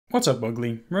What's up,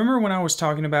 Ugly? Remember when I was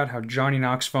talking about how Johnny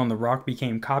Knoxville and The Rock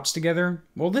became cops together?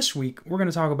 Well, this week, we're going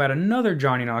to talk about another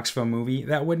Johnny Knoxville movie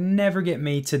that would never get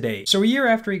made today. So a year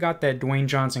after he got that Dwayne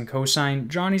Johnson cosign,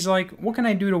 Johnny's like, what can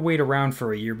I do to wait around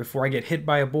for a year before I get hit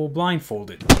by a bull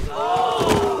blindfolded?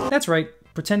 Oh! That's right,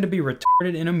 pretend to be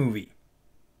retarded in a movie.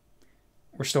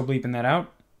 We're still bleeping that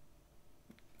out?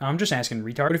 I'm just asking,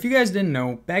 retard. But if you guys didn't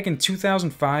know, back in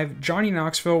 2005, Johnny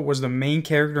Knoxville was the main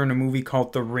character in a movie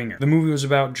called The Ringer. The movie was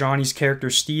about Johnny's character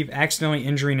Steve accidentally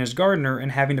injuring his gardener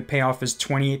and having to pay off his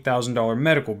 $28,000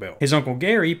 medical bill. His uncle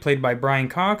Gary, played by Brian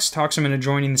Cox, talks him into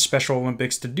joining the Special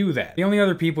Olympics to do that. The only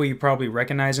other people you probably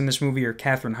recognize in this movie are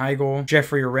Katherine Heigl,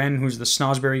 Jeffrey Arend, who's the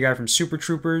Snosberry guy from Super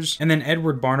Troopers, and then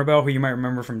Edward Barnabel, who you might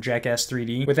remember from Jackass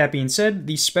 3D. With that being said,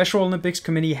 the Special Olympics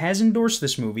Committee has endorsed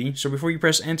this movie, so before you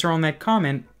press enter on that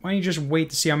comment, why don't you just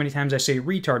wait to see how many times I say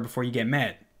retard before you get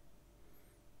mad?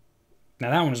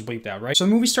 Now that one was bleeped out, right? So the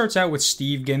movie starts out with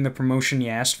Steve getting the promotion he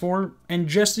asked for, and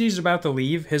just as he's about to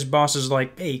leave, his boss is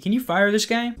like, hey, can you fire this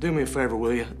guy? Do me a favor,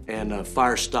 will you? And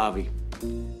fire Stavi.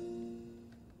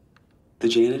 The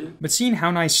janitor? But seeing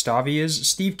how nice Stavi is,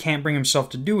 Steve can't bring himself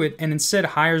to do it and instead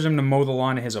hires him to mow the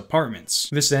lawn at his apartments.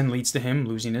 This then leads to him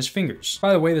losing his fingers.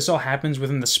 By the way, this all happens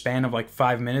within the span of like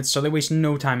 5 minutes, so they waste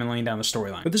no time in laying down the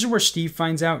storyline. But this is where Steve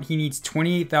finds out he needs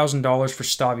 $28,000 for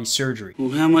Stavi's surgery.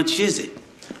 Well, how much is it?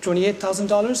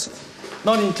 $28,000?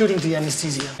 Not including the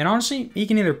anesthesia. And honestly, he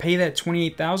can either pay that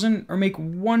 $28,000 or make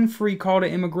one free call to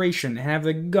immigration and have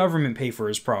the government pay for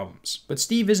his problems. But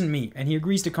Steve isn't me, and he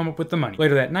agrees to come up with the money.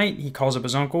 Later that night, he calls up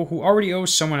his uncle, who already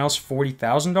owes someone else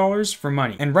 $40,000 for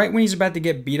money. And right when he's about to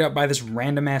get beat up by this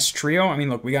random-ass trio, I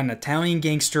mean, look, we got an Italian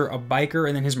gangster, a biker,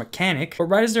 and then his mechanic. But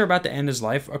right as they're about to end his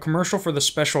life, a commercial for the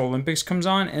Special Olympics comes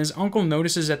on, and his uncle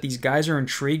notices that these guys are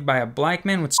intrigued by a black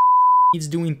man with he's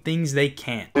doing things they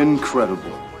can't.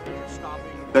 Incredible.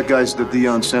 That guy's the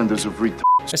Deion Sanders of retards.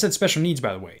 I said special needs,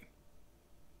 by the way.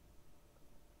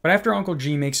 But after Uncle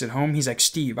G makes it home, he's like,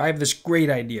 Steve, I have this great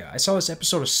idea. I saw this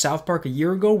episode of South Park a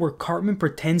year ago where Cartman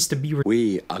pretends to be...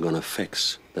 We are gonna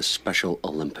fix the Special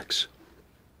Olympics.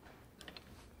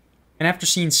 And after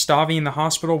seeing Stavi in the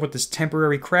hospital with this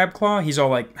temporary crab claw, he's all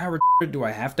like, how retarded do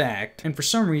I have to act? And for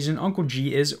some reason, Uncle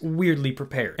G is weirdly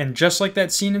prepared. And just like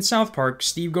that scene in South Park,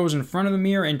 Steve goes in front of the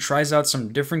mirror and tries out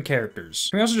some different characters.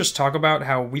 Can we also just talk about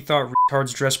how we thought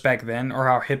retards dressed back then, or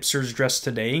how hipsters dress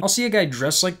today? I'll see a guy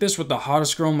dressed like this with the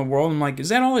hottest girl in the world, and I'm like, is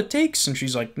that all it takes? And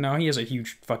she's like, no, he has a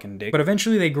huge fucking dick. But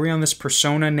eventually they agree on this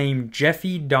persona named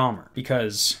Jeffy Dahmer,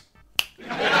 because...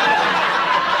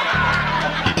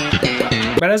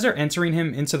 But as they're entering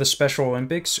him into the Special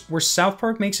Olympics, where South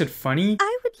Park makes it funny,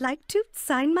 I would like to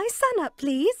sign my son up,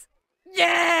 please.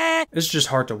 yeah, it's just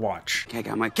hard to watch. Can't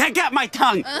get my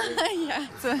tongue! Yeah,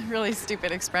 it's a really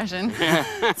stupid expression.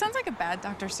 Sounds like a bad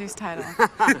Dr. Seuss title.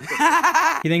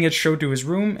 He then gets showed to his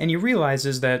room, and he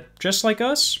realizes that, just like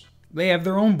us, they have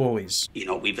their own bullies. You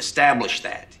know, we've established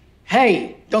that.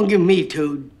 Hey, don't give me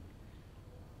two.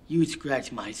 You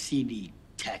scratch my CD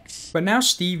text. But now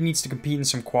Steve needs to compete in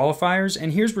some qualifiers,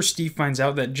 and here's where Steve finds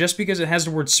out that just because it has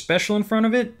the word special in front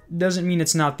of it, doesn't mean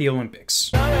it's not the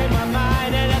Olympics.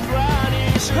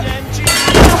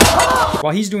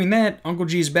 While he's doing that, Uncle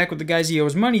G is back with the guys he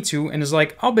owes money to and is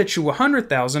like, I'll bet you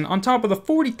 $100,000 on top of the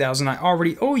 $40,000 I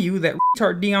already owe you that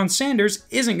retard Deion Sanders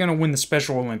isn't gonna win the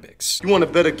Special Olympics. You want to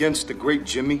bet against the great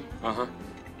Jimmy? Uh-huh.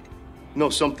 Know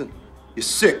something? You're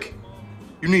sick.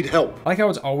 You need help. I like how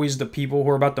it's always the people who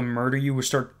are about to murder you who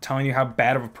start telling you how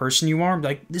bad of a person you are.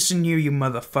 Like, listen here, you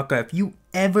motherfucker. If you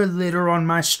ever litter on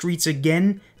my streets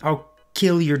again, I'll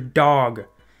kill your dog.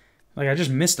 Like, I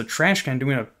just missed the trash can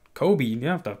doing a Kobe. You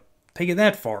don't have to take it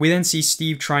that far. We then see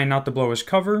Steve trying not to blow his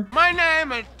cover. My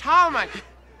name is Thomas.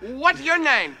 What's your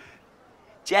name?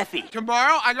 Jeffy.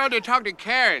 Tomorrow I go to talk to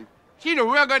Karen. She's a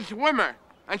real good swimmer,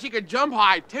 and she can jump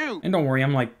high too. And don't worry,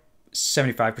 I'm like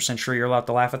 75% sure you're allowed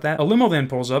to laugh at that. A limo then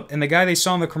pulls up, and the guy they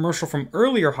saw in the commercial from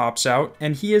earlier hops out,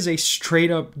 and he is a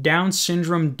straight up Down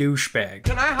syndrome douchebag.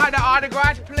 Can I have the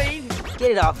autograph, please?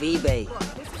 Get it off eBay.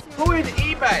 Who is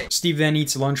eBay? Steve then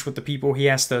eats lunch with the people he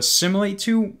has to assimilate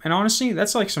to, and honestly,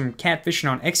 that's like some catfishing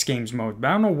on X Games mode. But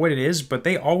I don't know what it is, but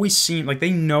they always seem like they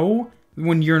know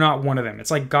when you're not one of them.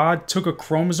 It's like God took a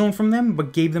chromosome from them,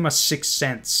 but gave them a sixth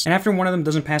sense. And after one of them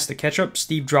doesn't pass the ketchup,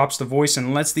 Steve drops the voice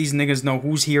and lets these niggas know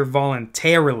who's here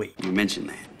voluntarily. You mentioned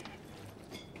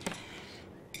that.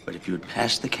 But if you would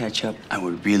pass the ketchup, I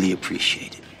would really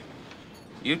appreciate it.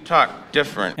 You talk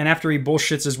different. And after he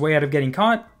bullshits his way out of getting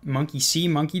caught, monkey see,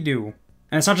 monkey do.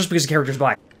 And it's not just because the character's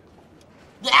black.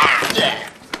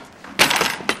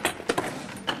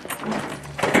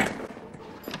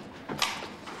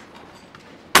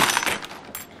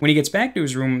 When he gets back to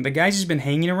his room, the guys he's been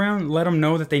hanging around let him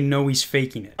know that they know he's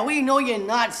faking it. We know you're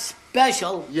not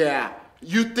special. Yeah,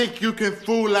 you think you can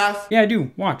fool us? Yeah, I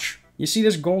do. Watch. You see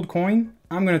this gold coin?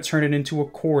 I'm gonna turn it into a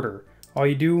quarter. All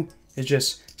you do is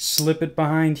just slip it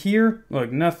behind here.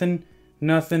 Look, nothing,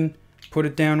 nothing. Put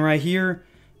it down right here.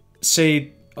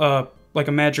 Say, like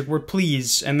a magic word,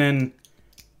 please, and then...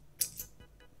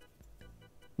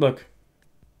 Look.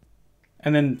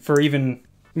 And then for even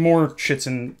more shits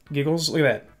and giggles, look at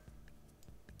that.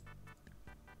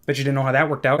 Bet you didn't know how that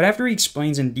worked out. But after he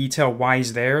explains in detail why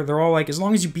he's there, they're all like, as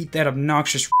long as you beat that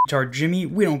obnoxious retard Jimmy,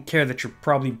 we don't care that you're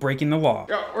probably breaking the law.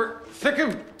 Yeah, we're sick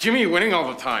of Jimmy winning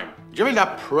all the time. Jimmy's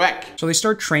a prick. So they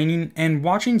start training, and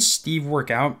watching Steve work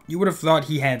out, you would have thought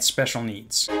he had special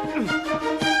needs.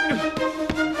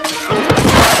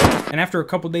 And after a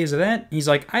couple days of that, he's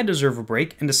like, I deserve a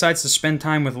break, and decides to spend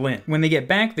time with Lynn. When they get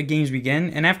back, the games begin,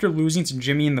 and after losing to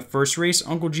Jimmy in the first race,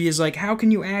 Uncle G is like, how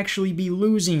can you actually be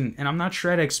losing? And I'm not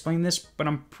sure how to explain this, but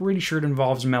I'm pretty sure it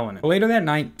involves melanin. But later that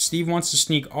night, Steve wants to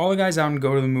sneak all the guys out and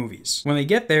go to the movies. When they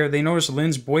get there, they notice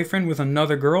Lynn's boyfriend with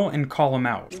another girl and call him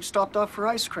out. You stopped off for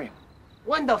ice cream.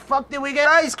 When the fuck did we get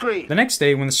ice cream? The next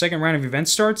day, when the second round of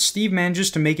events starts, Steve manages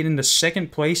to make it into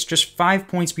second place, just 5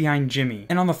 points behind Jimmy.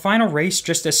 And on the final race,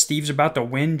 just as Steve's about to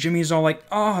win, Jimmy's all like,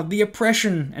 oh, the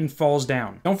oppression, and falls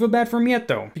down. Don't feel bad for him yet,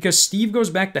 though, because Steve goes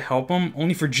back to help him,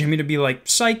 only for Jimmy to be like,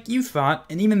 psych, you thought,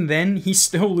 and even then, he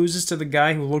still loses to the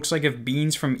guy who looks like if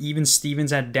Beans from Even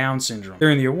Stevens had Down syndrome.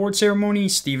 During the award ceremony,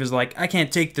 Steve is like, I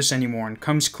can't take this anymore, and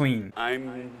comes clean.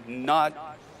 I'm not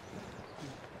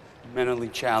mentally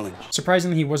challenged.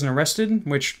 Surprisingly, he wasn't arrested,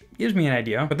 which gives me an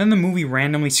idea. But then the movie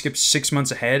randomly skips 6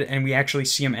 months ahead, and we actually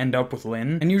see him end up with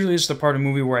Lynn. And usually it's the part of the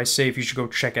movie where I say if you should go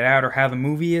check it out or how the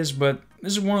movie is, but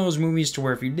this is one of those movies to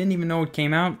where if you didn't even know it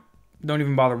came out, don't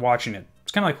even bother watching it.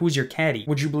 It's kind of like Who's Your Caddy?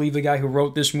 Would you believe the guy who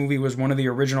wrote this movie was one of the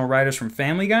original writers from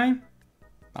Family Guy?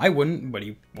 I wouldn't, but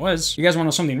he was. You guys want to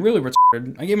know something really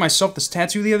retarded? I gave myself this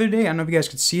tattoo the other day. I don't know if you guys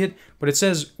could see it, but it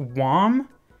says WOM.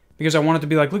 Because I want it to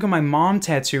be like, look at my mom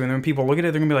tattoo, and then when people look at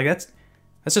it, they're gonna be like, that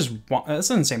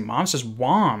doesn't say mom, it says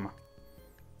WOM.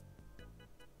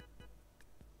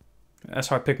 That's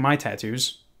how I pick my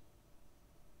tattoos.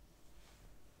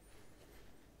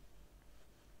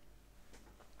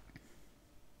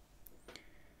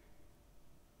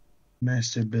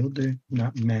 Master builder,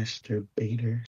 not master baiter.